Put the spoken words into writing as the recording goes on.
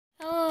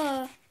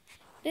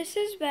this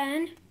is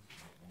Ben,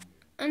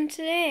 and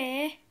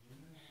today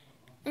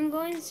I'm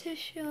going to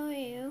show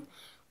you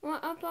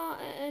what I bought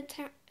at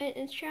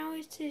a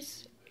charity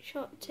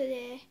shop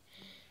today.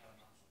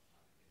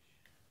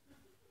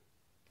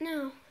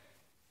 Now,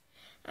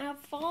 I have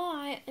 4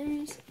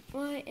 items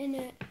right in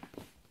it.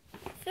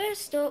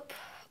 First up,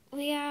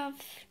 we have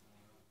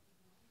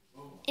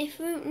a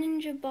Fruit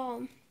Ninja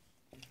Bomb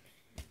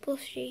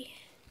plushie.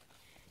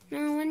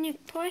 Now, when you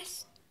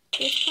press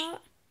this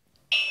part,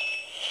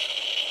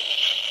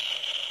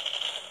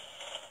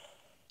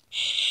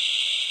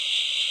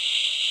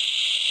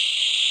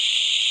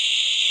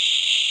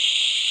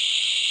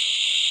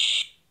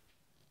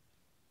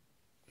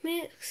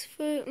 makes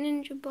Fruit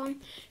Ninja Bomb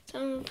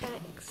sound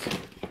effects.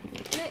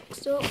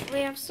 Next up, we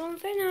have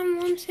something I'm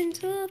wanting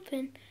to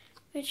open,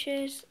 which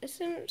is a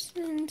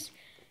Simpsons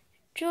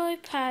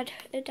joypad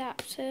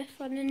adapter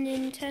for the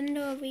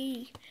Nintendo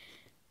Wii.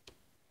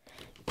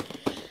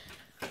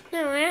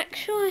 Now, I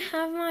actually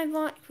have my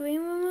black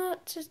green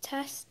remote to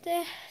test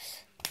this,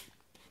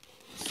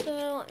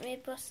 so let me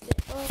bust it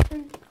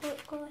open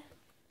quickly.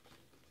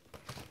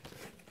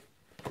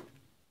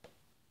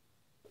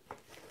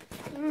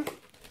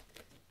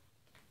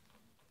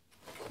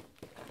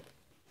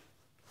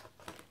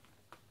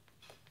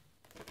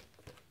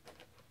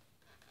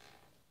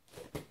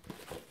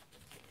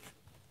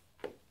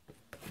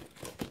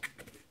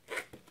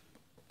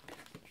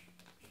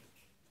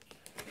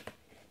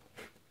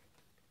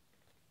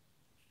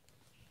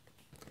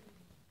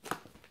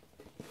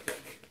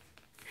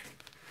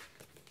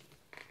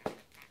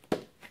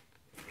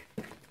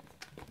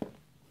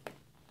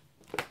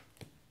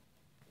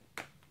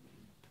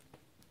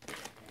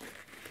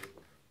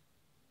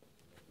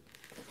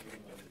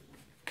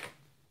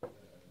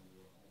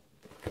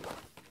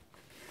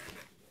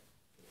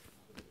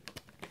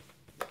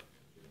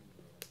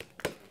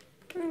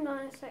 Hang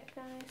on a sec,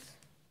 guys.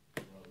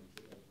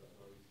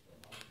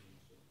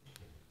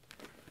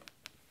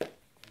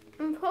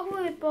 I'm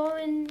probably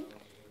boring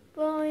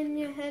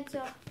your heads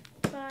off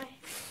by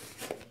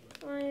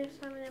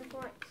just having a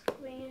black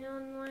screen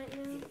on right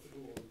now.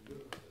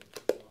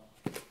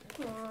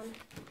 Come on.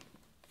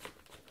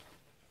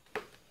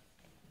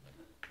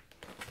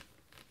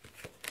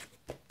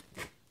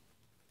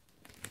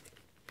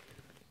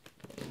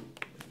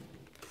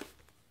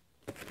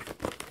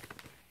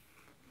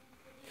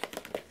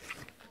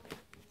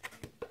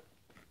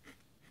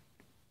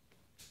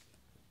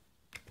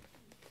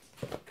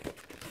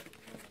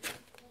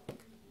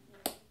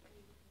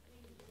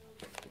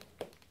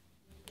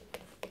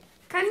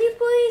 Can you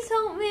please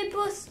help me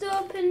bust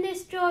open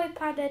this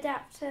joypad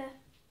adapter?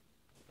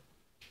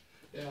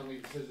 Yeah, I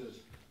need scissors.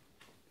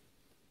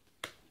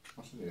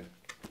 What's in here?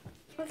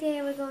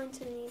 Okay, we're going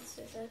to need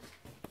scissors.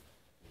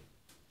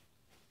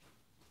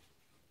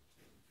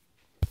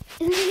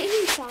 In the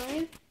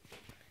meantime,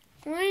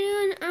 why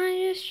don't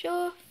I just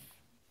show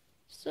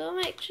some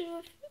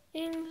extra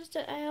things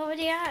that I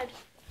already had?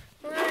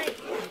 Like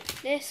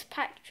this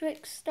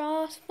Patrick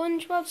Star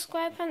SpongeBob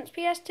SquarePants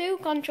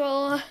PS2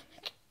 controller.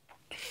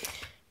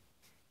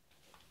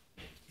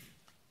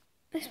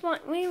 This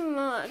Black Wii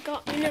remote I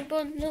got in a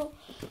bundle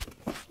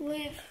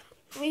with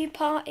Wii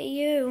Party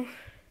U.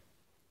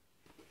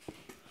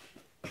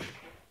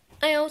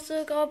 I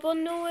also got a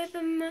bundle with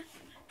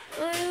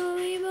Mario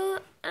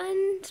Remote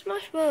and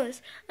Smash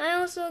Bros. I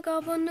also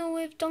got a bundle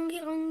with Donkey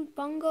Kong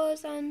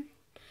Bongos and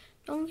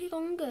Donkey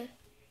Konga.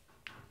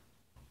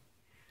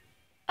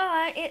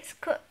 Alright, it's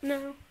cut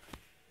now.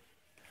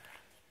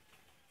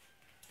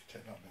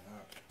 Check that bit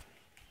out.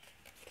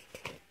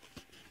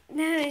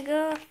 There we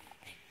go.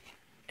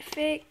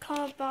 Fake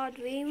cardboard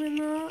Wii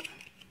remote.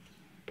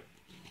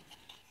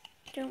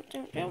 Jump,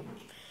 jump, jump.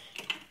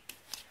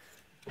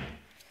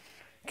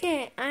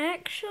 Okay, I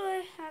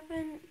actually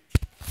haven't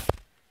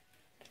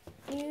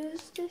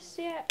used this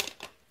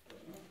yet.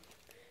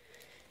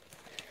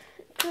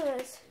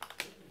 Because,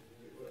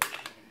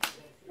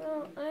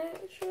 well, I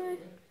actually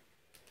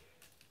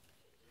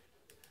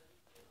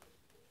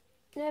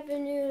never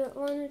knew that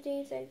one of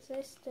these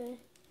existed.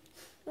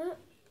 Oh.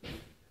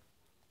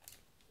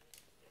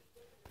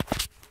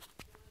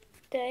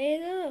 There you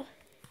go.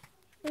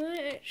 I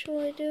might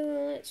actually do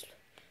a let's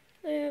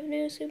play of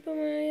New Super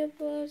Mario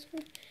Bros.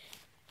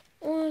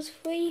 Was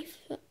free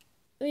for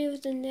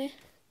using this.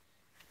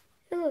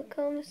 Oh, look,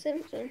 Homer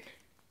Simpson.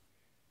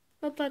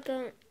 Hope I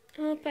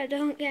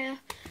don't get a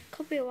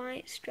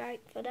copyright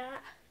strike for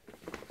that.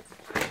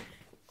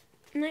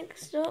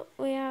 Next up,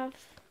 we have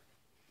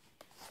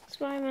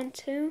Spider-Man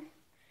 2.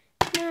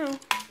 Now,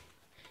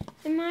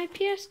 in my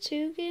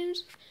PS2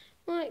 games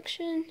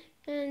collection,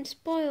 and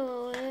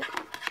spoiler alert,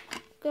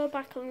 go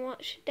back and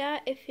watch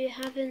that if you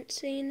haven't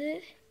seen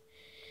it.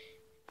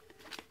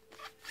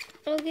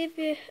 I'll give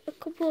you a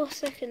couple of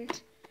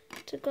seconds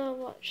to go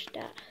watch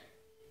that.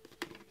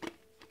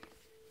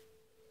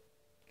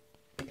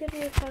 I'll give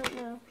you a count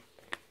now.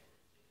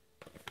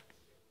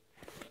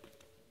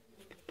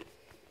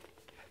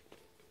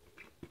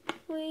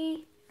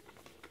 3,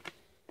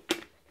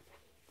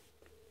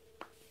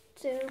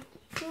 2,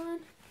 1.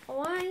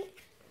 Alright,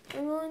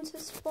 I'm going to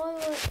spoil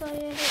it for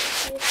you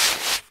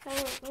if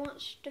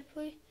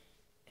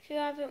you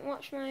haven't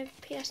watched my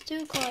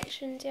PS2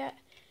 collections yet.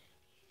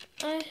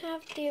 I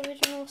have the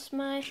original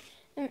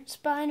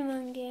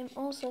Spider-Man game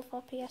also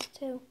for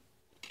PS2.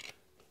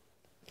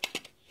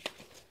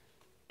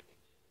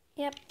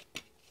 Yep.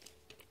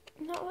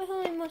 Not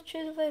really much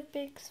of a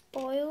big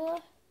spoiler,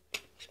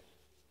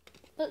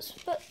 but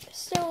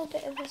still a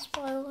bit of a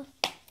spoiler.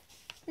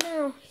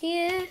 Now,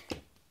 here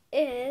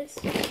is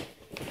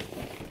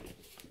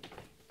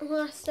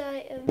last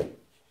item.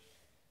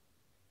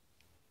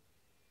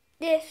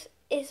 This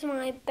is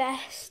my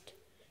best.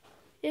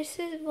 This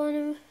is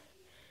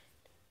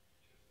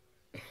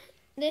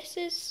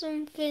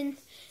something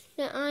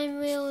that I'm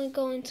really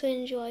going to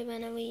enjoy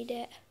when I read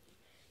it.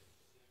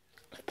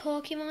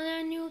 Pokemon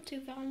Annual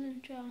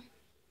 2012.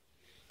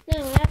 Now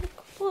I have a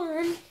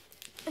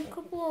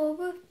couple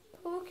over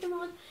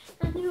Pokemon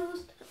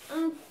Annuals.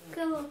 I'll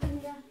go up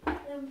and get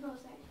them for a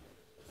second.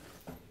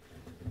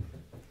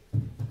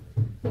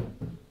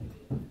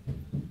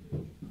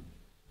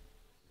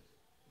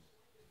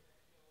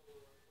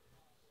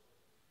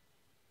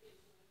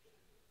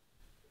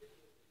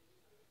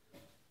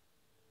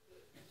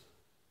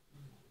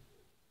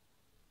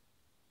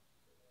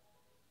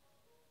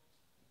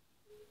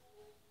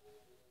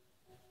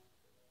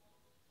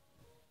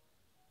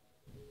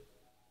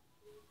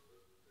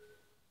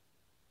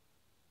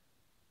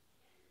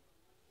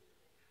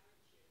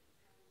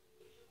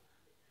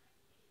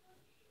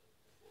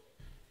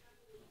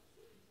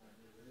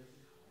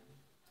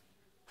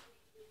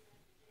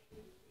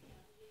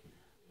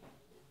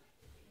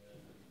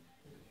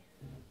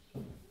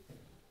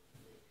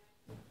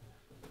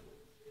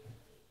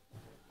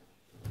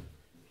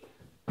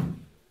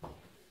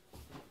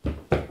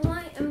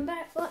 Right, I'm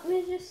back. Let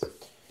me just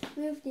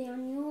move the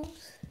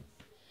annuals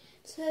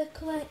to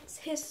collect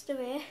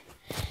history.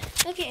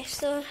 Okay,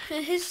 so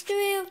a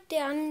history of the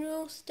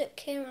annuals that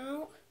came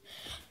out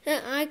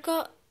that I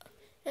got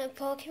at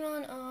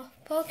Pokemon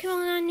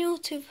Annual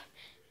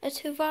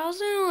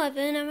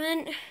 2011. I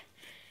meant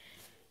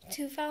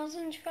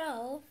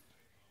 2012,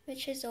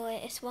 which is the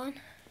latest one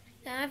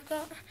that I've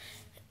got,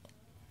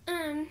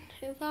 and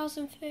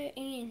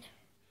 2013.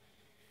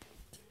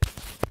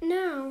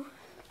 Now,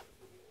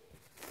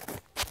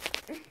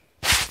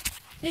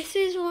 this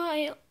is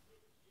why.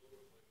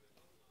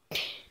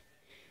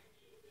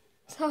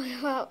 Sorry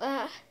about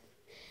that.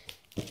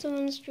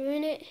 Someone's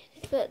doing it,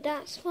 but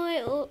that's what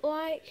it looked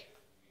like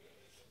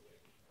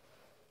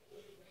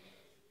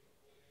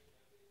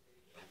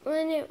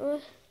when it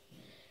was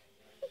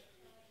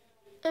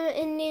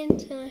in the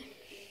internet.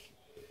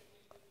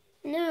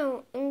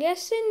 Now, I'm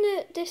guessing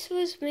that this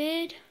was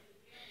made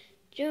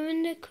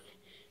during the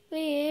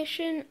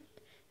creation,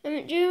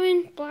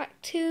 during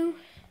Black 2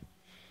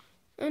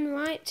 and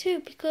White 2,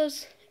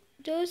 because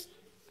those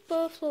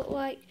both look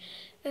like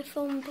they're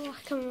from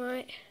Black and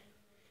White.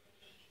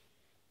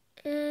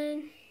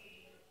 And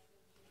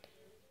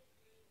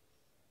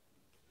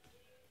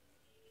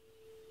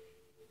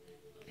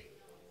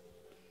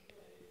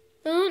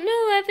I don't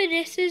know whether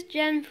this is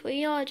Gen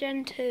 3 or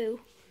Gen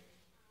 2,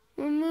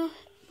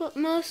 but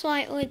most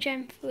likely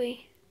Gen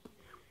 3.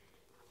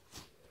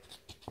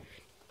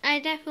 I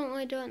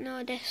definitely don't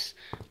know this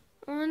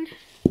one.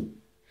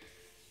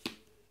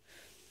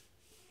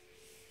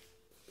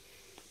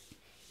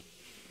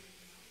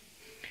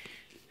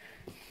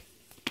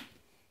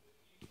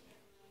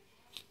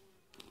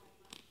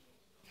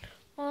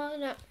 Or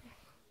that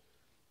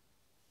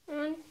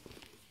one.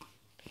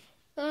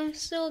 I'm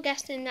still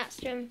guessing that's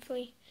Gen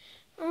 3.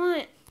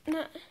 Alright,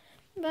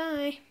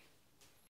 bye.